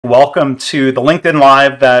Welcome to the LinkedIn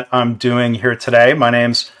Live that I'm doing here today. My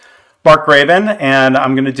name's Mark Graban, and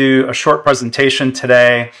I'm going to do a short presentation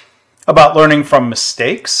today about learning from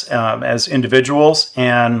mistakes as individuals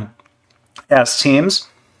and as teams.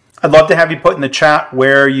 I'd love to have you put in the chat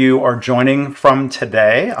where you are joining from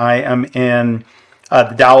today. I am in the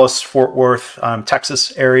Dallas-Fort Worth,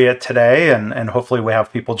 Texas area today, and hopefully we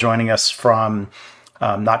have people joining us from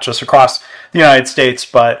not just across the United States,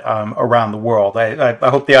 but around the world. I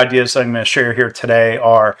hope the ideas that I'm going to share here today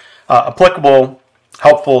are applicable,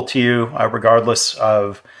 helpful to you, regardless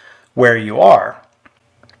of where you are.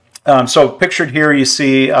 So pictured here, you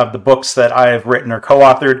see the books that I have written or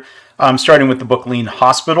co-authored, starting with the book Lean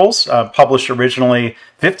Hospitals, published originally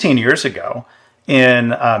 15 years ago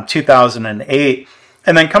in 2008.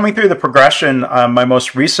 And then coming through the progression, my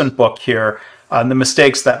most recent book here, The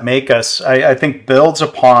Mistakes That Make Us, I think builds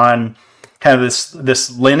upon kind of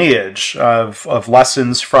this lineage of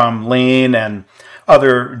lessons from Lean and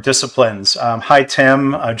other disciplines. Hi,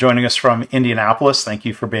 Tim, joining us from Indianapolis. Thank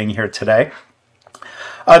you for being here today.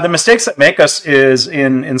 The Mistakes That Make Us is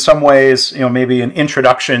in some ways, maybe an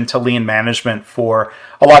introduction to Lean management for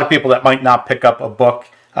a lot of people that might not pick up a book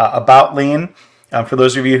about Lean. For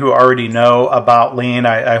those of you who already know about Lean,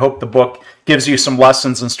 I hope the book gives you some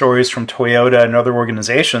lessons and stories from Toyota and other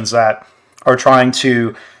organizations that are trying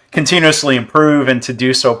to continuously improve, and to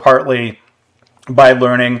do so partly by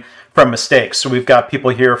learning from mistakes. So we've got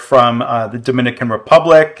people here from the Dominican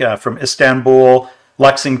Republic, from Istanbul,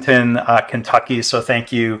 Lexington, Kentucky. So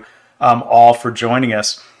thank you all for joining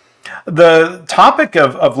us. The topic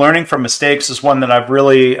of learning from mistakes is one that I've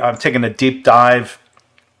really taken a deep dive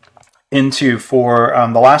into for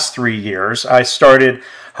the last 3 years. I started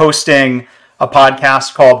hosting a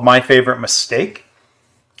podcast called My Favorite Mistake.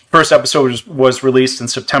 First episode was released in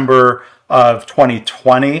September of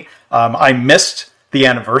 2020. I missed the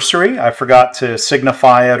anniversary. I forgot to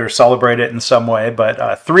signify it or celebrate it in some way,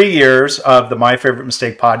 but 3 years of the My Favorite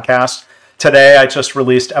Mistake podcast. Today, I just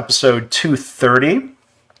released episode 230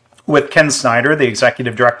 with Ken Snyder, the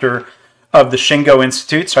executive director of the Shingo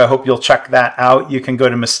Institute. So I hope you'll check that out. You can go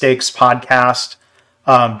to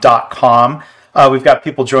mistakespodcast.com. We've got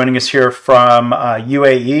people joining us here from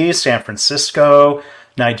UAE, San Francisco,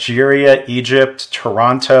 Nigeria, Egypt,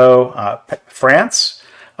 Toronto, France.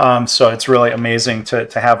 So it's really amazing to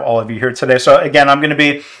have all of you here today. So again, I'm going to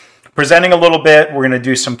be presenting a little bit. We're going to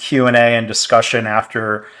do some Q&A and discussion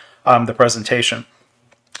after the presentation.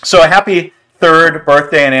 So a happy 3rd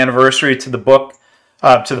birthday and anniversary to the book,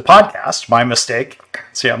 to the podcast, My Mistake.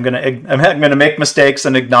 See, I'm going to make mistakes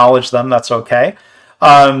and acknowledge them. That's okay.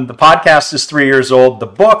 The podcast is 3 years old. The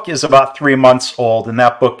book is about 3 months old, and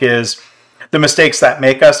that book is The Mistakes That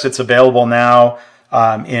Make Us. It's available now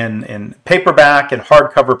in paperback and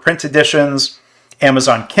hardcover print editions,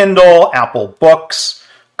 Amazon Kindle, Apple Books,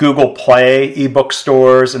 Google Play ebook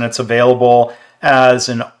stores, and it's available as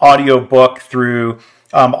an audiobook through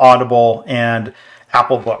Audible and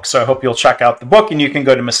Apple Books. So I hope you'll check out the book, and you can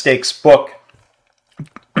go to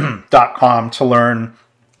mistakesbook.com to learn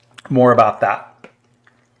more about that.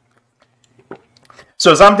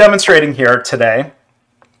 So as I'm demonstrating here today,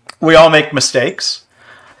 we all make mistakes.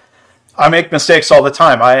 I make mistakes all the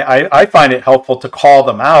time. I find it helpful to call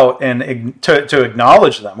them out and to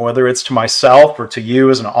acknowledge them, whether it's to myself or to you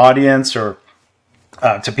as an audience, or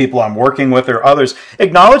to people I'm working with or others.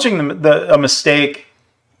 Acknowledging a mistake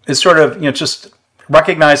is sort of just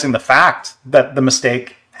recognizing the fact that the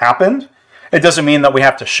mistake happened. It doesn't mean that we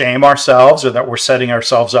have to shame ourselves or that we're setting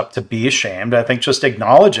ourselves up to be shamed. I think just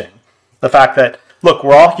acknowledging the fact that, look,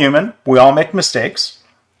 we're all human. We all make mistakes.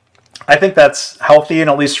 I think that's healthy, and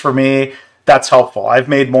at least for me, that's helpful. I've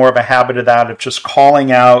made more of a habit of that, of just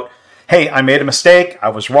calling out, hey, I made a mistake. I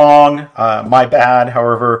was wrong. My bad,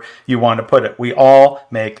 however you want to put it. We all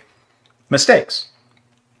make mistakes.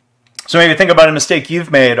 So maybe think about a mistake you've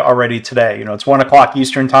made already today. It's 1 o'clock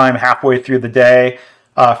Eastern time, halfway through the day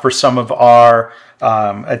for some of our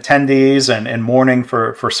attendees, and morning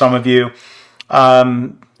for some of you.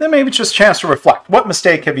 Then maybe it's just a chance to reflect. What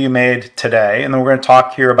mistake have you made today? And then we're going to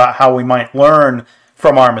talk here about how we might learn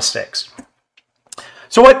from our mistakes.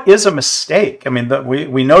 So what is a mistake? I mean,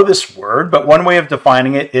 we know this word, but one way of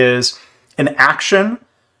defining it is an action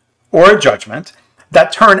or a judgment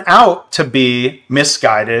that turn out to be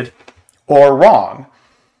misguided or wrong.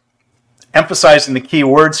 Emphasizing the key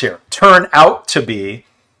words here, turn out to be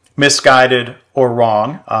misguided or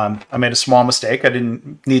wrong. I made a small mistake. I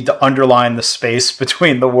didn't need to underline the space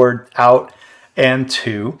between the word out and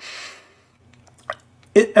to.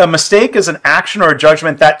 A mistake is an action or a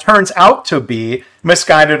judgment that turns out to be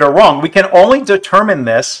misguided or wrong. We can only determine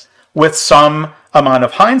this with some amount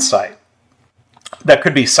of hindsight. That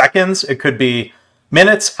could be seconds, it could be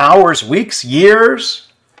minutes, hours, weeks, years.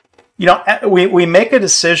 You know, we make a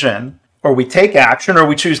decision, or we take action, or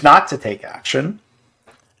we choose not to take action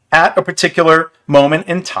at a particular moment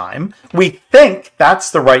in time. We think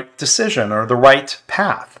that's the right decision or the right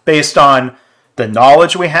path based on the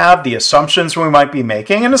knowledge we have, the assumptions we might be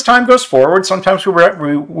making. And as time goes forward, sometimes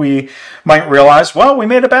we might realize, well, we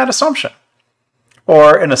made a bad assumption.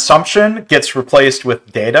 Or an assumption gets replaced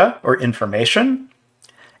with data or information.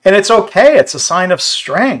 And it's okay. It's a sign of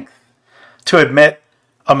strength to admit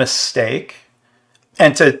a mistake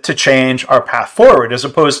and to change our path forward, as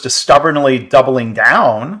opposed to stubbornly doubling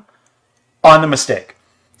down on the mistake.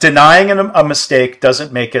 Denying a mistake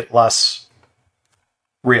doesn't make it less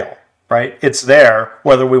real, right? It's there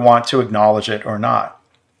whether we want to acknowledge it or not.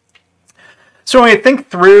 So when we think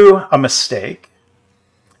through a mistake,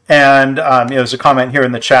 and there's a comment here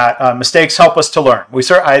in the chat, mistakes help us to learn.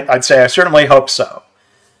 I'd say I certainly hope so.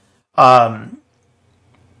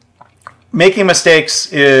 Making mistakes,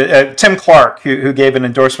 Tim Clark, who gave an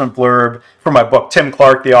endorsement blurb for my book, Tim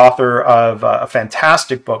Clark, the author of a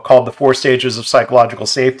fantastic book called The 4 Stages of Psychological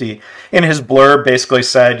Safety, in his blurb basically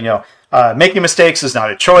said, making mistakes is not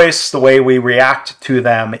a choice. The way we react to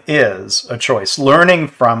them is a choice. Learning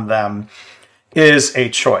from them is a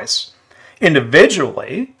choice.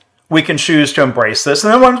 Individually, we can choose to embrace this.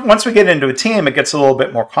 And then once we get into a team, it gets a little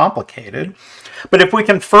bit more complicated. But if we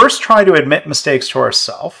can first try to admit mistakes to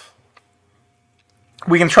ourselves,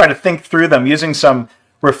 we can try to think through them using some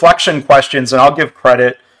reflection questions. And I'll give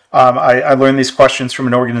credit. I learned these questions from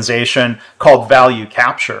an organization called Value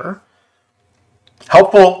Capture.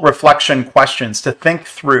 Helpful reflection questions to think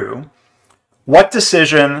through, what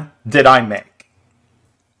decision did I make?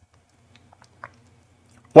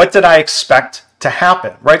 What did I expect to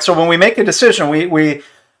happen, right? So when we make a decision,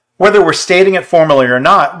 whether we're stating it formally or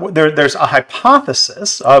not, there's a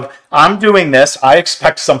hypothesis of, I'm doing this, I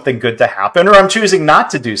expect something good to happen, or I'm choosing not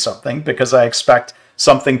to do something because I expect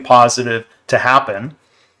something positive to happen.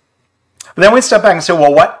 But then we step back and say,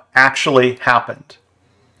 well, what actually happened?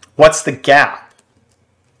 What's the gap?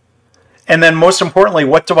 And then most importantly,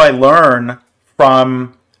 what do I learn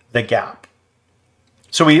from the gap?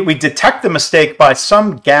 So we detect the mistake by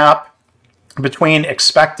some gap between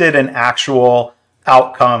expected and actual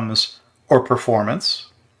outcomes or performance.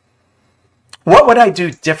 What would I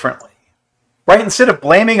do differently? Right? Instead of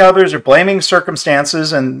blaming others or blaming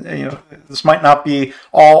circumstances, and this might not be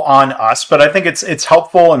all on us, but I think it's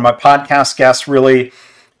helpful, and my podcast guests really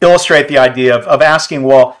illustrate the idea of asking,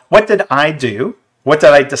 well, what did I do? What did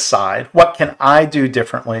I decide? What can I do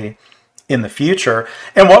differently in the future?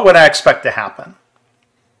 And what would I expect to happen?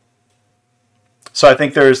 So I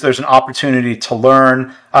think there's an opportunity to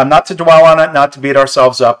learn, not to dwell on it, not to beat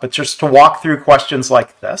ourselves up, but just to walk through questions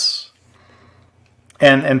like this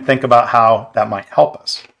and think about how that might help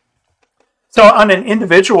us. So on an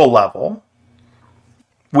individual level,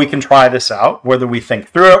 we can try this out, whether we think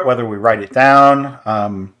through it, whether we write it down.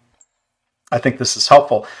 I think this is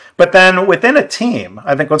helpful. But then within a team,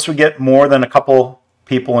 I think once we get more than a couple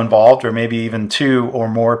people involved, or maybe even 2 or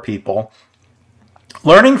more people,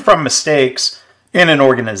 learning from mistakes in an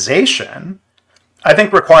organization, I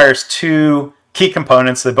think requires 2 key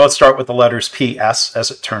components. They both start with the letters PS,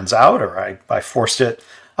 as it turns out, or I forced it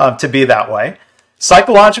to be that way.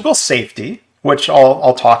 Psychological safety, which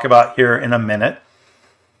I'll talk about here in a minute.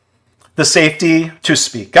 The safety to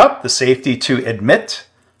speak up, the safety to admit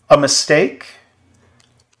a mistake,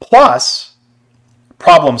 plus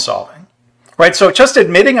problem solving, right? So just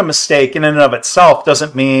admitting a mistake in and of itself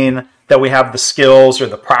doesn't mean that we have the skills or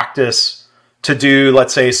the practice to do,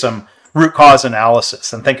 let's say, some root cause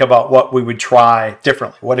analysis and think about what we would try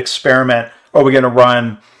differently. What experiment are we going to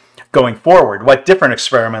run going forward? What different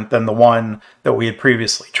experiment than the one that we had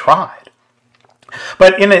previously tried?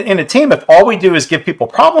 But in a team, if all we do is give people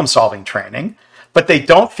problem-solving training, but they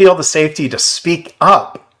don't feel the safety to speak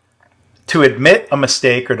up, to admit a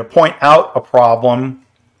mistake, or to point out a problem,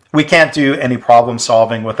 we can't do any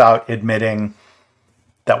problem-solving without admitting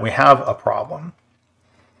that we have a problem.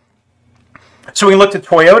 So we looked at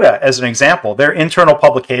Toyota as an example. Their internal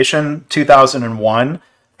publication, 2001,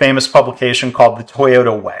 famous publication called The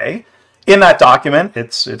Toyota Way. In that document,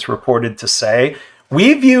 it's reported to say,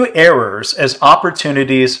 we view errors as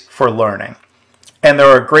opportunities for learning. And there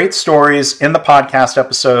are great stories in the podcast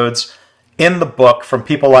episodes, in the book, from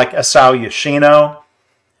people like Isao Yoshino,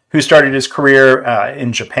 who started his career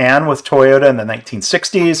in Japan with Toyota in the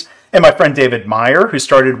 1960s, and my friend David Meyer, who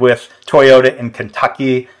started with Toyota in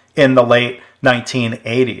Kentucky in the late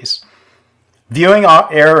 1980s. viewing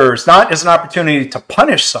errors not as an opportunity to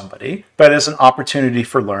punish somebody, but as an opportunity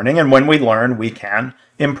for learning. And when we learn, we can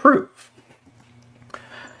improve.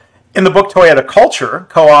 In the book Toyota Culture,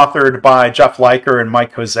 co-authored by Jeff Leiker and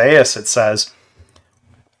Mike Hoseas, it says,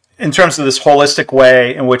 in terms of this holistic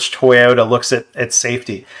way in which Toyota looks at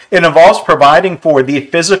safety, it involves providing for the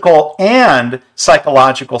physical and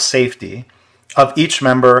psychological safety of each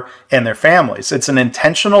member and their families. It's an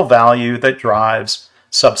intentional value that drives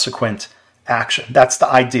subsequent action. That's the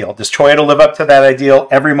ideal. Does Toyota live up to that ideal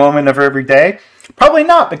every moment of every day? Probably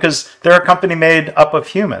not, because they're a company made up of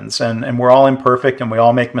humans, and we're all imperfect and we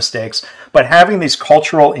all make mistakes. But having these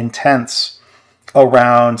cultural intents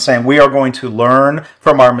around saying we are going to learn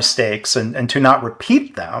from our mistakes and to not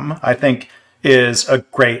repeat them, I think is a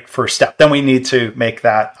great first step. Then we need to make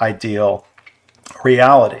that ideal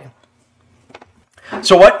reality.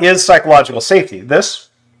 So what is psychological safety? This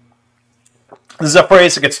is a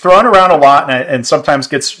phrase that gets thrown around a lot and sometimes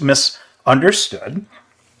gets misunderstood.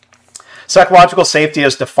 Psychological safety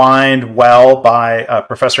is defined well by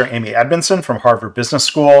Professor Amy Edmondson from Harvard Business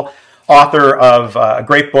School, author of a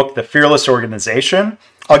great book, The Fearless Organization.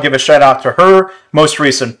 I'll give a shout out to her most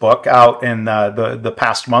recent book out in the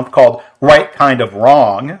past month called Right Kind of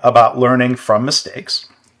Wrong, about learning from mistakes.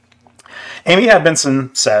 Amy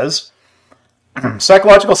Edmondson says,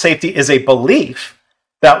 psychological safety is a belief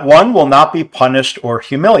that one will not be punished or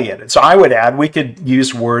humiliated. So I would add, we could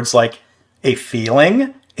use words like a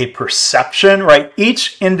feeling, a perception, right?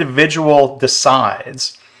 Each individual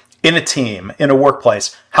decides in a team, in a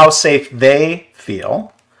workplace, how safe they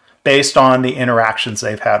feel based on the interactions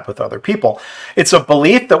they've had with other people. It's a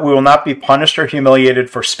belief that we will not be punished or humiliated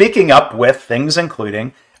for speaking up with things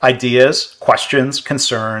including ideas, questions,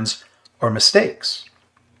 concerns, or mistakes.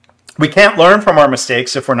 We can't learn from our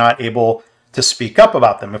mistakes if we're not able to speak up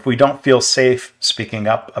about them, if we don't feel safe speaking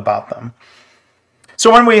up about them.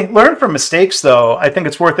 So when we learn from mistakes, though, I think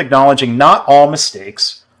it's worth acknowledging not all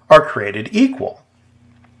mistakes are created equal.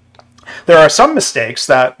 There are some mistakes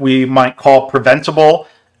that we might call preventable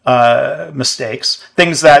mistakes,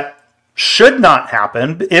 things that should not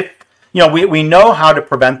happen if we know how to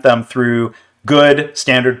prevent them through good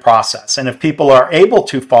standard process. And if people are able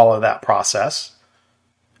to follow that process,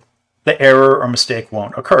 the error or mistake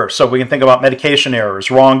won't occur. So we can think about medication errors,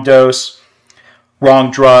 wrong dose, wrong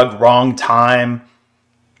drug, wrong time.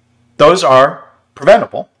 Those are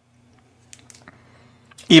preventable,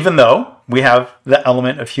 even though we have the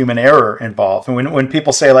element of human error involved. And when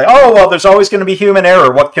people say like, oh, well, there's always going to be human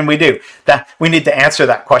error, what can we do? That we need to answer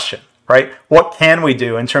that question, right? What can we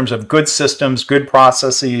do in terms of good systems, good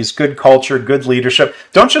processes, good culture, good leadership?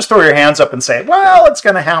 Don't just throw your hands up and say, well, it's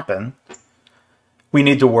going to happen. We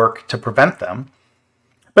need to work to prevent them.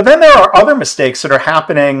 But then there are other mistakes that are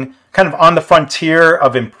happening kind of on the frontier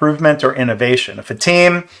of improvement or innovation. If a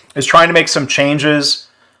team is trying to make some changes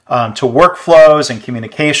to workflows and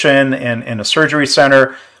communication in a surgery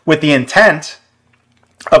center with the intent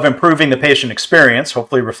of improving the patient experience,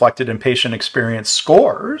 hopefully reflected in patient experience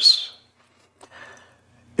scores,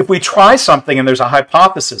 if we try something and there's a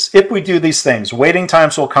hypothesis, if we do these things, waiting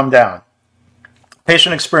times will come down,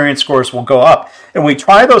 patient experience scores will go up. And we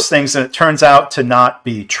try those things and it turns out to not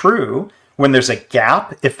be true. When there's a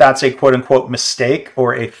gap, if that's a quote-unquote mistake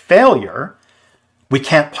or a failure, we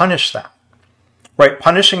can't punish that, right?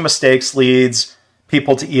 Punishing mistakes leads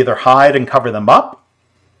people to either hide and cover them up.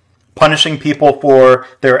 Punishing people for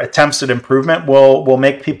their attempts at improvement will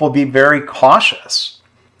make people be very cautious.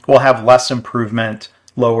 We'll have less improvement,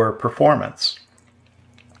 lower performance.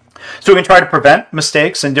 So we can try to prevent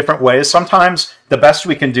mistakes in different ways. Sometimes the best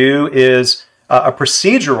we can do is a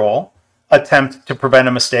procedural attempt to prevent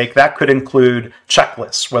a mistake. That could include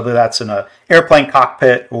checklists, whether that's in an airplane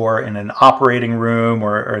cockpit or in an operating room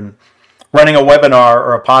or in running a webinar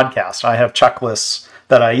or a podcast. I have checklists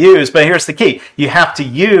that I use, but here's the key. You have to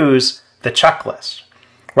use the checklist,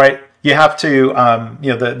 right? You have to,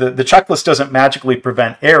 the checklist doesn't magically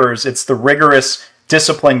prevent errors. It's the rigorous,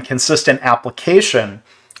 disciplined, consistent application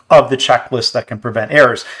of the checklist that can prevent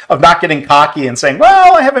errors, of not getting cocky and saying,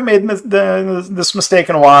 well, I haven't made this mistake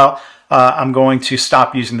in a while. I'm going to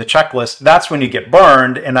stop using the checklist. That's when you get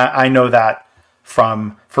burned, and I know that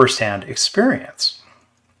from firsthand experience.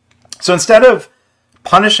 So instead of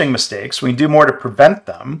punishing mistakes, we do more to prevent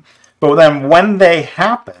them. But then when they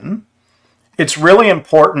happen, it's really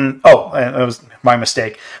important. Oh, it was my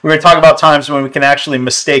mistake. We're going to talk about times when we can actually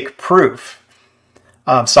mistake proof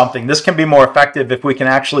something. This can be more effective if we can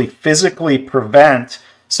actually physically prevent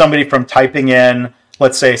somebody from typing in,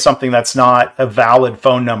 let's say, something that's not a valid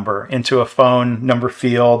phone number into a phone number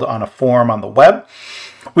field on a form on the web.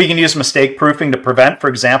 We can use mistake proofing to prevent, for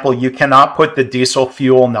example, you cannot put the diesel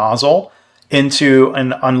fuel nozzle into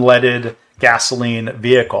an unleaded gasoline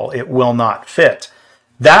vehicle. It will not fit.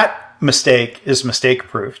 That mistake is mistake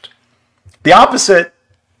proofed. The opposite,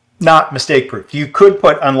 not mistake proof. You could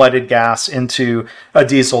put unleaded gas into a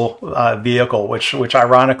diesel vehicle, which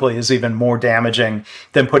ironically is even more damaging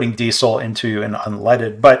than putting diesel into an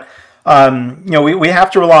unleaded. But we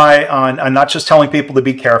have to rely on not just telling people to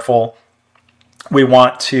be careful. We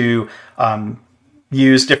want to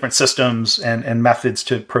use different systems and methods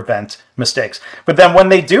to prevent mistakes. But then when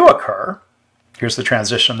they do occur, here's the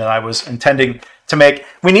transition that I was intending to make.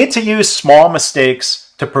 We need to use small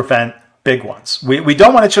mistakes to prevent big ones. We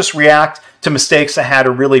don't want to just react to mistakes that had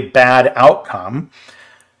a really bad outcome.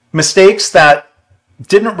 Mistakes that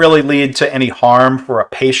didn't really lead to any harm for a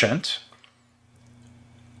patient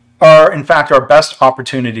are, in fact, our best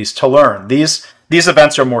opportunities to learn. These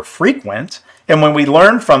events are more frequent, and when we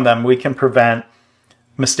learn from them, we can prevent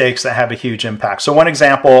mistakes that have a huge impact. So one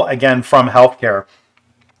example, again, from healthcare,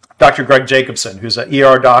 Dr. Greg Jacobson, who's an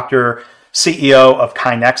ER doctor, CEO of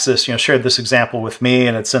KaiNexus, shared this example with me,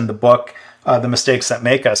 and it's in the book, The Mistakes That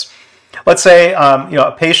Make Us. Let's say,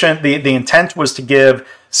 a patient, the intent was to give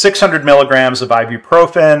 600 milligrams of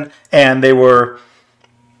ibuprofen, and the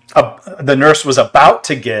nurse was about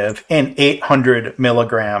to give an 800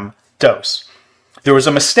 milligram dose. There was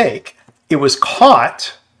a mistake. It was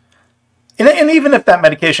caught, and even if that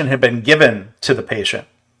medication had been given to the patient,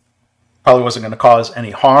 probably wasn't going to cause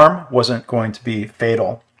any harm, wasn't going to be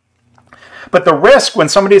fatal. But the risk when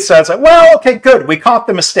somebody says, well, okay, good, we caught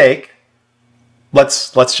the mistake,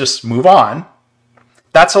 let's just move on,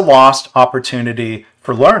 that's a lost opportunity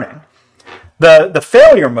for learning. The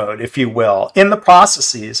failure mode, if you will, in the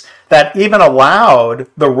processes that even allowed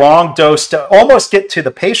the wrong dose to almost get to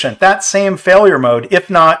the patient, that same failure mode, if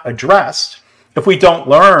not addressed, if we don't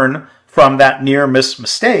learn from that near miss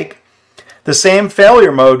mistake, the same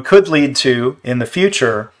failure mode could lead to, in the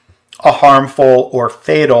future, a harmful or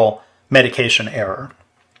fatal medication error.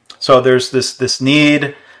 So there's this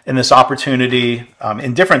need and this opportunity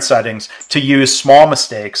in different settings to use small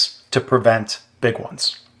mistakes to prevent big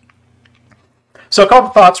ones. So a couple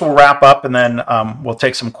of thoughts we'll wrap up, and then we'll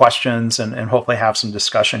take some questions and hopefully have some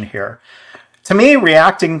discussion here. To me,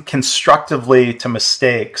 reacting constructively to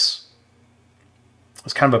mistakes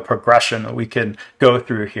is kind of a progression that we can go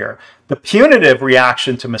through here. The punitive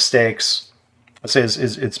reaction to mistakes, let's say,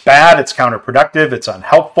 it's bad, it's counterproductive, it's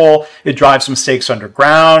unhelpful, it drives mistakes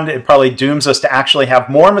underground, it probably dooms us to actually have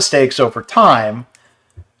more mistakes over time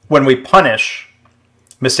when we punish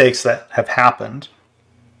mistakes that have happened.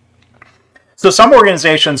 So some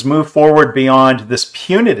organizations move forward beyond this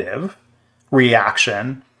punitive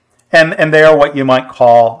reaction, and they are what you might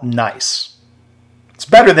call nice. It's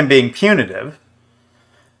better than being punitive.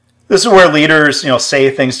 This is where leaders,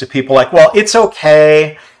 say things to people like, well, it's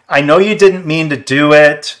okay. I know you didn't mean to do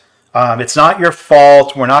it. It's not your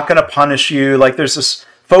fault. We're not going to punish you. Like, there's this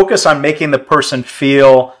focus on making the person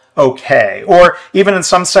feel okay. Or even in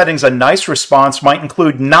some settings, a nice response might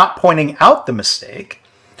include not pointing out the mistake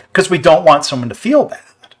because we don't want someone to feel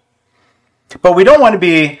bad. But we don't want to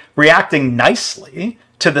be reacting nicely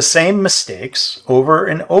to the same mistakes over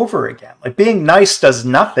and over again. Like, being nice does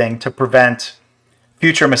nothing to prevent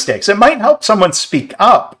future mistakes. It might help someone speak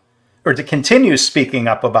up or to continue speaking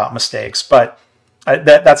up about mistakes, but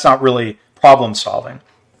that's not really problem solving.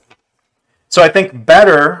 So I think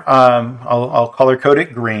better, I'll color code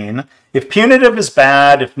it green. If punitive is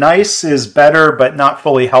bad, if nice is better but not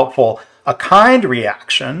fully helpful, a kind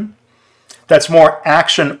reaction that's more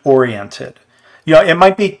action oriented. It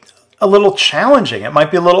might be a little challenging. It might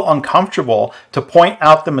be a little uncomfortable to point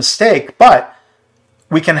out the mistake, but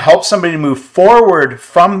we can help somebody move forward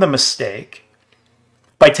from the mistake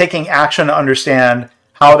by taking action to understand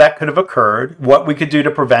how that could have occurred, what we could do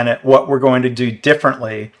to prevent it, what we're going to do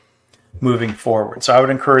differently moving forward. So I would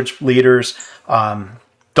encourage leaders,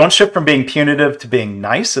 don't shift from being punitive to being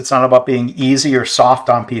nice. It's not about being easy or soft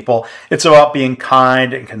on people. It's about being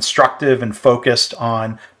kind and constructive and focused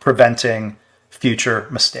on preventing future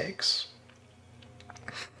mistakes.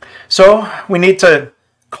 So we need to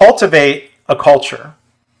cultivate a culture.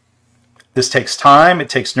 This takes time, it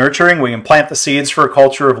takes nurturing. We can plant the seeds for a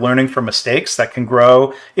culture of learning from mistakes that can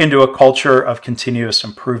grow into a culture of continuous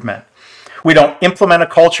improvement. We don't implement a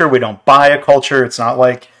culture, we don't buy a culture. It's not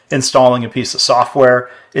like installing a piece of software.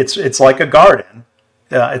 It's like a garden.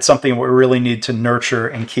 It's something we really need to nurture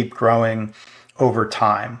and keep growing over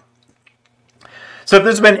time. So if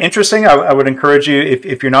this has been interesting, I would encourage you,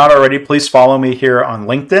 if you're not already, please follow me here on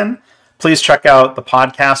LinkedIn. Please check out the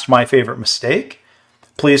podcast, My Favorite Mistake.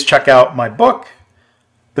 Please check out my book,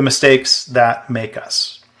 the mistakes that make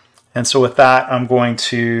us. And so with that, I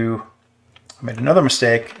made another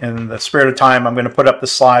mistake. In the spirit of time, I'm going to put up the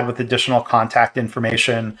slide with additional contact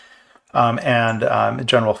information and a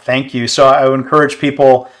general thank you. So I would encourage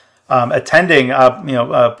people attending,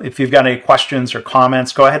 if you've got any questions or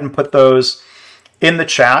comments, go ahead and put those in the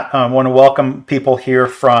chat. I want to welcome people here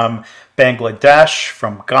from Bangladesh,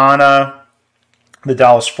 from Ghana, the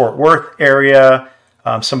Dallas-Fort Worth area,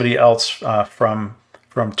 somebody else from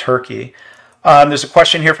Turkey. There's a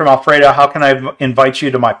question here from Alfredo. How can I invite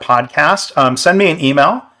you to my podcast? Send me an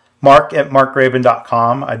email,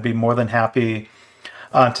 mark@markgraban.com. I'd be more than happy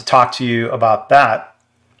to talk to you about that.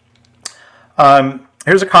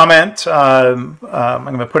 Here's a comment I'm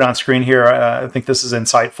going to put on screen here. I think this is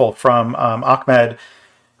insightful from Ahmed.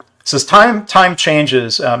 It says, time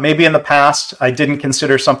changes. Maybe in the past I didn't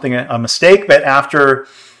consider something a mistake, but after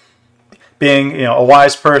being a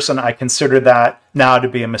wise person, I consider that now to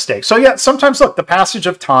be a mistake. So yeah, sometimes look, the passage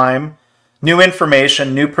of time, new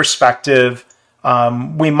information, new perspective,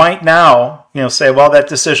 we might now say, well, that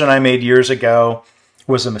decision I made years ago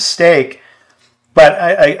was a mistake. But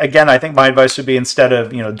again, I think my advice would be, instead of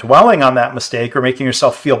dwelling on that mistake or making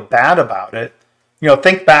yourself feel bad about it,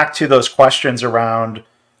 think back to those questions around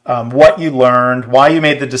what you learned, why you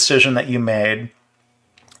made the decision that you made,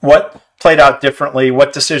 what played out differently,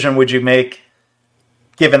 what decision would you make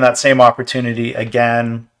given that same opportunity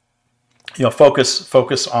again.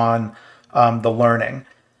 Focus on the learning.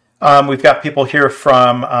 We've got people here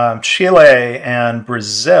from Chile and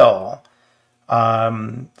Brazil.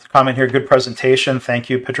 Comment here, good presentation. Thank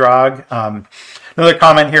you, Padrag. Another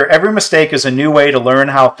comment here, every mistake is a new way to learn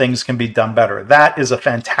how things can be done better. That is a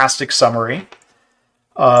fantastic summary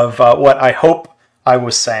of what I hope I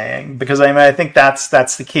was saying, because I think that's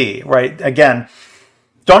the key, right? Again,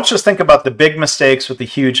 don't just think about the big mistakes with the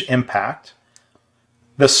huge impact.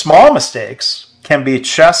 The small mistakes can be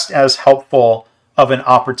just as helpful of an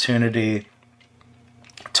opportunity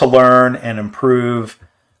to learn and improve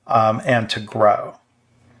and to grow.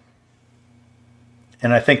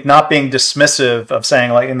 And I think not being dismissive of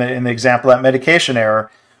saying, like in the example, that medication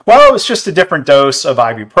error, well, it was just a different dose of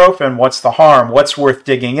ibuprofen. What's the harm? What's worth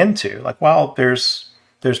digging into? Like, well, there's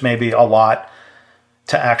maybe a lot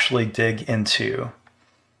to actually dig into.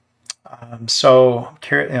 So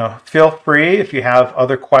feel free, if you have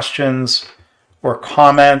other questions or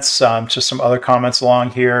comments, just some other comments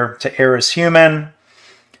along here. To err is human.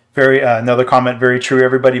 Another comment, very true.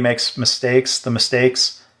 Everybody makes mistakes. The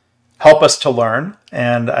mistakes help us to learn,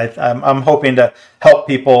 and I'm hoping to help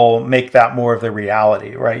people make that more of the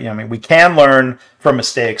reality, right? I mean, we can learn from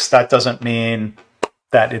mistakes. That doesn't mean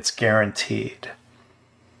that it's guaranteed.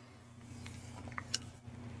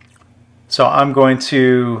 So I'm going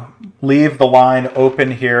to leave the line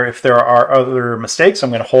open here. If there are other mistakes, I'm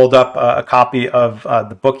going to hold up a copy of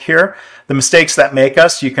the book here. The Mistakes That Make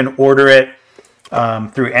Us. You can order it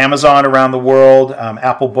through Amazon around the world,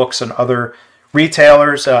 Apple Books and other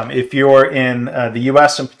retailers. If you're in the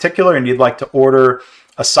US in particular and you'd like to order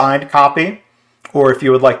a signed copy, or if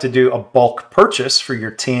you would like to do a bulk purchase for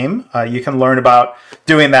your team, you can learn about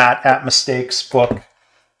doing that at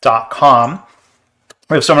mistakesbook.com.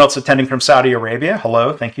 We have someone else attending from Saudi Arabia.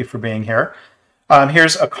 Hello, thank you for being here.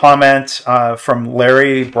 Here's a comment from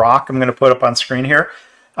Larry Brock I'm going to put up on screen here.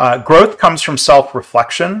 Growth comes from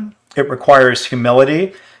self-reflection. It requires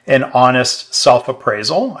humility and honest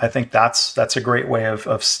self-appraisal. I think that's a great way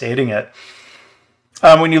of stating it.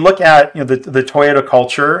 When you look at the Toyota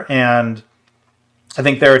culture, and I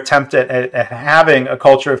think their attempt at having a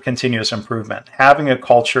culture of continuous improvement, having a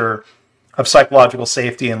culture of psychological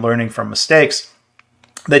safety and learning from mistakes,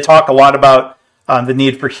 they talk a lot about the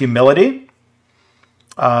need for humility.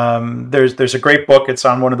 There's a great book. It's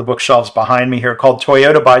on one of the bookshelves behind me here called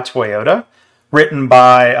Toyota by Toyota, written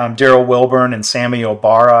by Daryl Wilburn and Sammy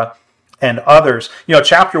Obara and others.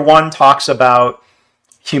 Chapter 1 talks about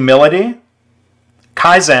humility,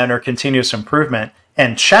 Kaizen or continuous improvement,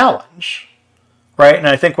 and challenge, right? And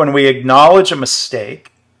I think when we acknowledge a mistake,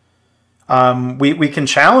 we can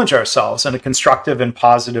challenge ourselves in a constructive and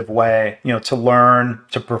positive way, to learn,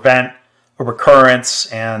 to prevent a recurrence,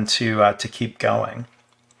 and to keep going.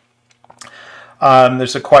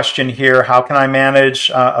 There's a question here, how can I manage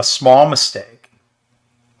a small mistake?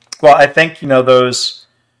 Well, I think, those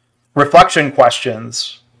reflection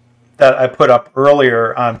questions that I put up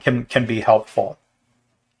earlier can be helpful.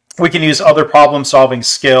 We can use other problem-solving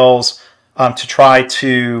skills to try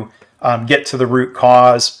to get to the root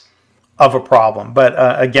cause of a problem. But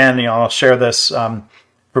again, I'll share this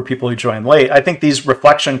for people who join late. I think these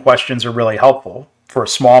reflection questions are really helpful for a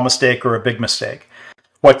small mistake or a big mistake.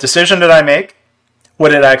 What decision did I make? What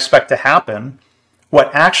did I expect to happen? What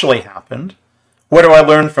actually happened? What do I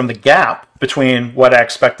learn from the gap between what I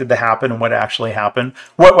expected to happen and what actually happened?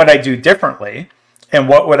 What would I do differently? And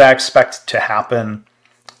what would I expect to happen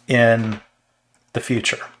in the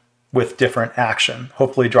future with different action,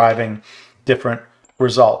 hopefully driving different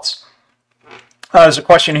results? There's a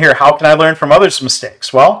question here, how can I learn from others'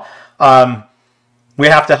 mistakes? Well, we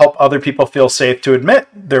have to help other people feel safe to admit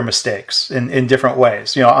their mistakes in different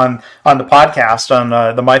ways. You know, on the podcast,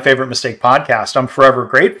 on the My Favorite Mistake podcast, I'm forever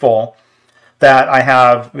grateful that I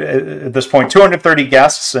have, at this point, 230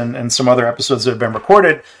 guests and some other episodes that have been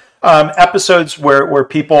recorded, episodes where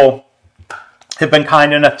people have been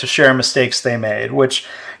kind enough to share mistakes they made, which,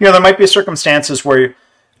 you know, there might be circumstances where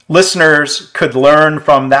listeners could learn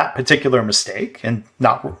from that particular mistake and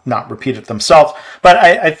not repeat it themselves. But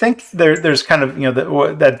I think there's kind of, you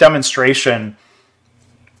know, that demonstration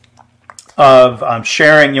of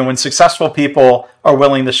sharing, you know, when successful people are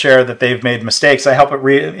willing to share that they've made mistakes, I hope it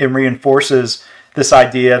reinforces this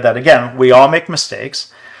idea that, again, we all make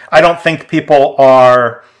mistakes. I don't think people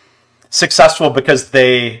are successful because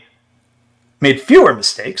they made fewer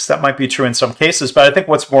mistakes. That might be true in some cases, but I think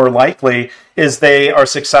what's more likely is they are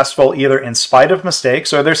successful either in spite of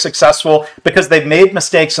mistakes, or they're successful because they've made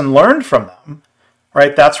mistakes and learned from them,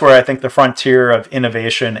 right? That's where I think the frontier of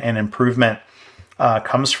innovation and improvement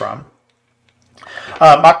comes from.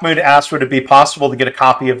 Mahmoud asked, would it be possible to get a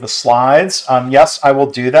copy of the slides? Yes, I will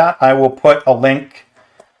do that. I will put a link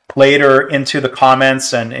later into the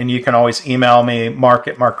comments, and you can always email me,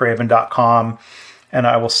 mark@markgraban.com, and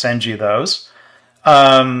I will send you those.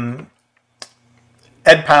 Ed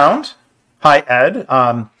Pound, hi Ed,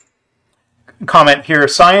 comment here,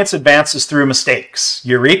 science advances through mistakes.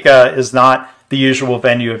 Eureka is not the usual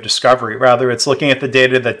venue of discovery. Rather, it's looking at the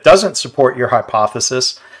data that doesn't support your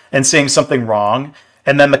hypothesis and seeing something wrong,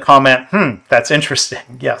 and then the comment, that's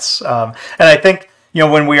interesting. Yes, and I think, you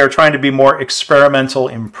know, when we are trying to be more experimental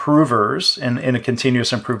improvers in a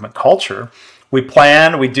continuous improvement culture, we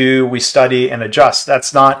plan, we do, we study, and adjust.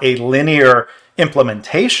 That's not a linear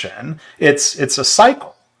implementation. It's a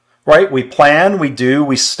cycle, right? We plan, we do,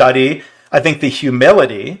 we study. I think the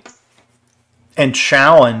humility and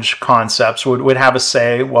challenge concepts would have us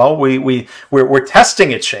say, well, we're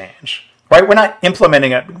testing a change, right? We're not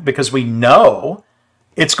implementing it because we know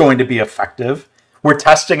it's going to be effective. We're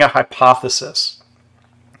testing a hypothesis.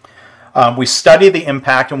 We study the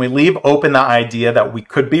impact and we leave open the idea that we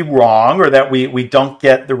could be wrong or that we don't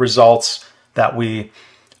get the results that we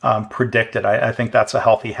predicted. I think that's a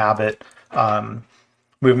healthy habit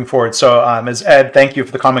moving forward. So as Ed, thank you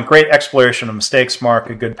for the comment. Great exploration of mistakes, Mark.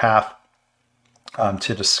 A good path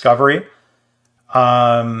to discovery.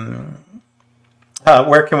 Where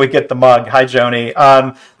can we get the mug? Hi, Joni.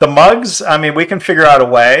 The mugs, I mean, we can figure out a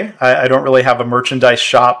way. I don't really have a merchandise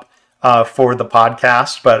shop for the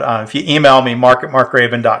podcast, but if you email me,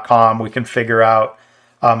 mark@markgraban.com, we can figure out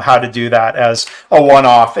how to do that as a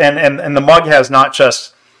one-off. And the mug has not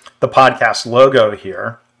just the podcast logo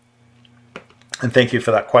here. And thank you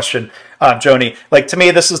for that question, Joni. Like, to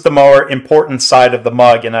me, this is the more important side of the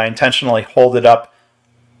mug, and I intentionally hold it up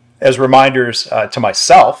as reminders to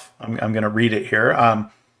myself. I'm going to read it here.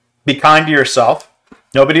 Be kind to yourself.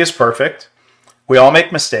 Nobody is perfect. We all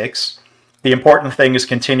make mistakes. The important thing is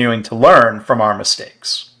continuing to learn from our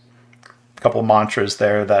mistakes. A couple of mantras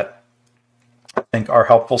there that I think are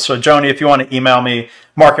helpful. So, Joni, if you want to email me,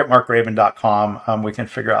 mark@markgraban.com, we can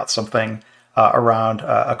figure out something around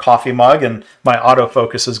a coffee mug. And my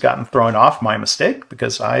autofocus has gotten thrown off, my mistake,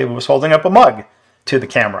 because I was holding up a mug to the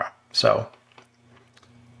camera. So,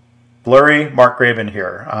 blurry Mark Graban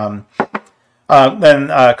here. Then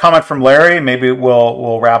a comment from Larry. Maybe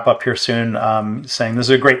we'll wrap up here soon, saying this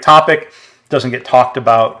is a great topic. Doesn't get talked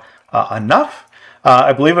about enough.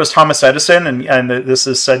 I believe it was Thomas Edison, and this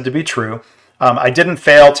is said to be true. I didn't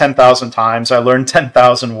fail 10,000 times. I learned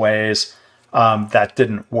 10,000 ways that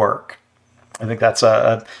didn't work. I think that's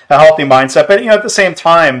a healthy mindset. But, you know, at the same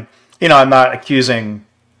time, you know, I'm not accusing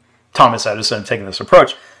Thomas Edison of taking this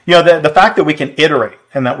approach. You know, the fact that we can iterate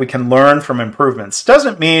and that we can learn from improvements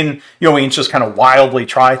doesn't mean, you know, we can just kind of wildly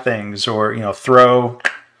try things or, you know, throw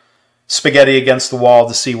spaghetti against the wall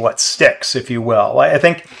to see what sticks, if you will. I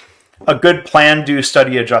think a good plan, do,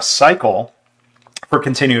 study, adjust cycle for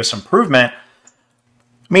continuous improvement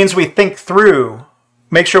means we think through,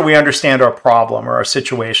 make sure we understand our problem or our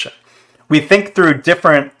situation. We think through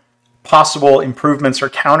different possible improvements or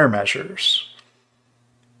countermeasures.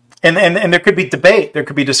 And there could be debate, there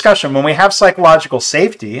could be discussion. When we have psychological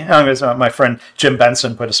safety, my friend Jim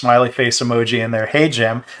Benson put a smiley face emoji in there. Hey,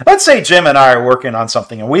 Jim. Let's say Jim and I are working on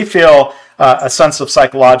something and we feel a sense of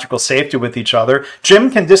psychological safety with each other.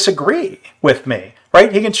 Jim can disagree with me,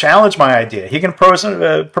 right? He can challenge my idea. He can propose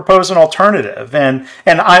an alternative.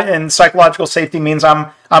 And psychological safety means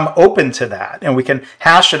I'm open to that, and we can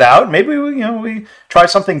hash it out. Maybe we try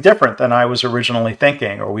something different than I was originally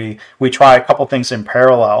thinking, or we try a couple things in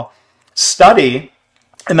parallel, study,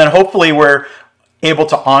 and then hopefully we're able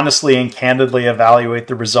to honestly and candidly evaluate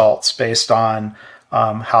the results based on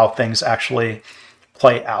how things actually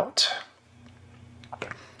play out.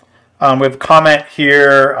 We have a comment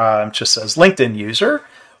here, it just says, LinkedIn user.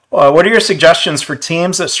 What are your suggestions for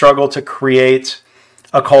teams that struggle to create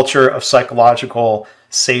a culture of psychological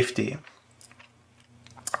safety?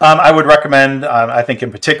 I would recommend, I think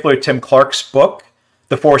in particular, Tim Clark's book,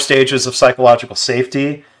 The 4 Stages of Psychological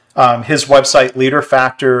Safety. His website,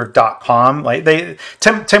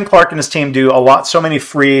 leaderfactor.com. Tim Clark and his team do so many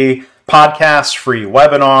free podcasts, free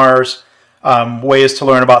webinars, ways to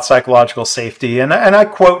learn about psychological safety. And I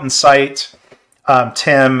quote and cite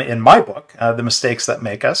Tim in my book, The Mistakes That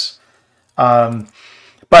Make Us. But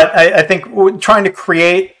I think trying to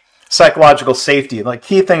create psychological safety, like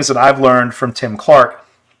key things that I've learned from Tim Clark,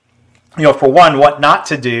 for one, what not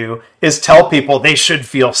to do is tell people they should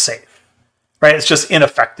feel safe, right? It's just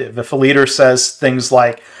ineffective. If a leader says things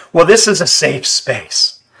like, well, this is a safe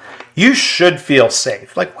space, you should feel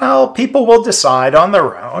safe. Like, well, people will decide on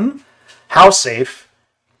their own how safe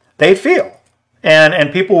they feel.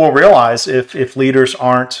 And people will realize if leaders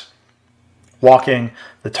aren't walking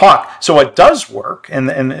the talk. So what does work,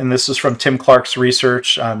 and this is from Tim Clark's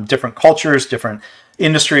research, different cultures, different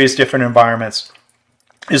industries, different environments,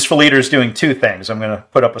 is for leaders doing 2 things. I'm going to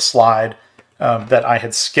put up a slide that I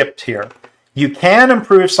had skipped here. You can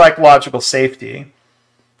improve psychological safety,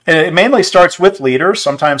 and it mainly starts with leaders.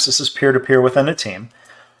 Sometimes this is peer-to-peer within a team.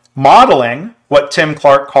 Modeling what Tim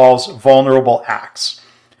Clark calls vulnerable acts,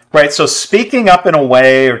 right? So speaking up in a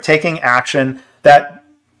way or taking action that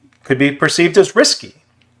could be perceived as risky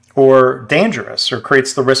or dangerous or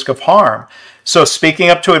creates the risk of harm. So speaking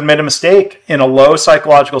up to admit a mistake in a low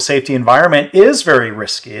psychological safety environment is very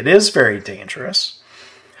risky. It is very dangerous.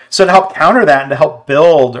 So to help counter that and to help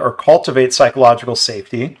build or cultivate psychological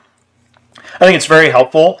safety, I think it's very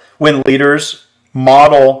helpful when leaders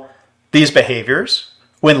model these behaviors,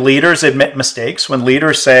 when leaders admit mistakes, when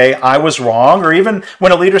leaders say, I was wrong, or even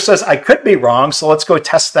when a leader says, I could be wrong, so let's go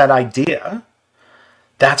test that idea.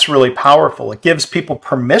 That's really powerful. It gives people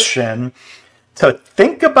permission to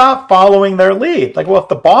think about following their lead. Like, well, if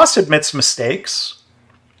the boss admits mistakes,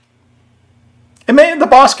 the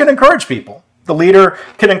boss can encourage people. The leader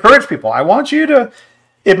can encourage people. I want you to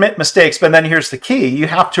admit mistakes, but then here's the key. You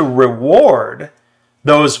have to reward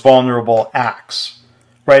those vulnerable acts,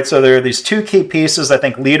 right? So there are these 2 key pieces. I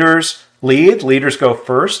think leaders lead, leaders go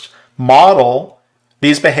first, model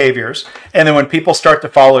these behaviors, and then when people start to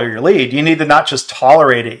follow your lead, you need to not just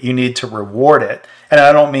tolerate it, you need to reward it. And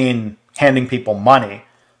I don't mean handing people money,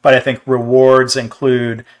 but I think rewards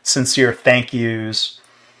include sincere thank yous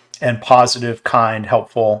and positive, kind,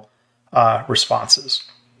 helpful responses.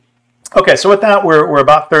 Okay, so with that, we're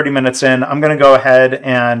about 30 minutes in. I'm going to go ahead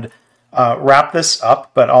and wrap this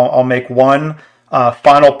up, but I'll make one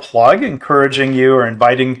final plug, encouraging you or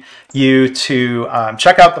inviting you to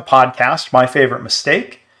check out the podcast, My Favorite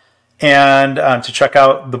Mistake, and to check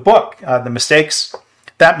out the book, The Mistakes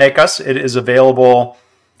That Make Us. It is available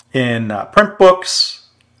in print books,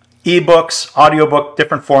 ebooks, audiobook,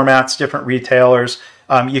 different formats, different retailers.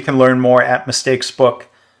 You can learn more at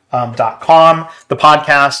mistakesbook.com. The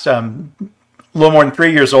podcast, a little more than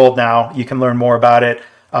 3 years old now. You can learn more about it,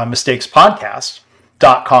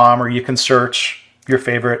 mistakespodcast.com, or you can search your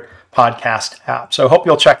favorite podcast app. So I hope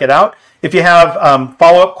you'll check it out. If you have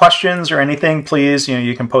follow-up questions or anything, please,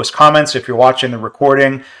 you can post comments. If you're watching the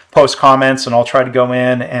recording, post comments, and I'll try to go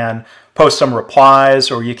in and post some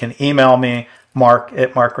replies, or you can email me,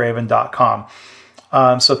 mark@markgraban.com.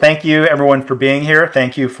 So thank you, everyone, for being here.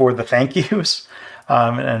 Thank you for the thank yous.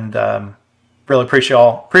 Really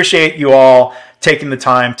appreciate you all taking the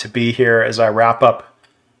time to be here as I wrap up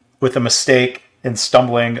with a mistake in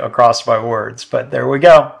stumbling across my words. But there we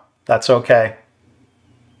go. That's okay.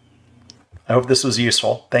 I hope this was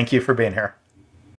useful. Thank you for being here.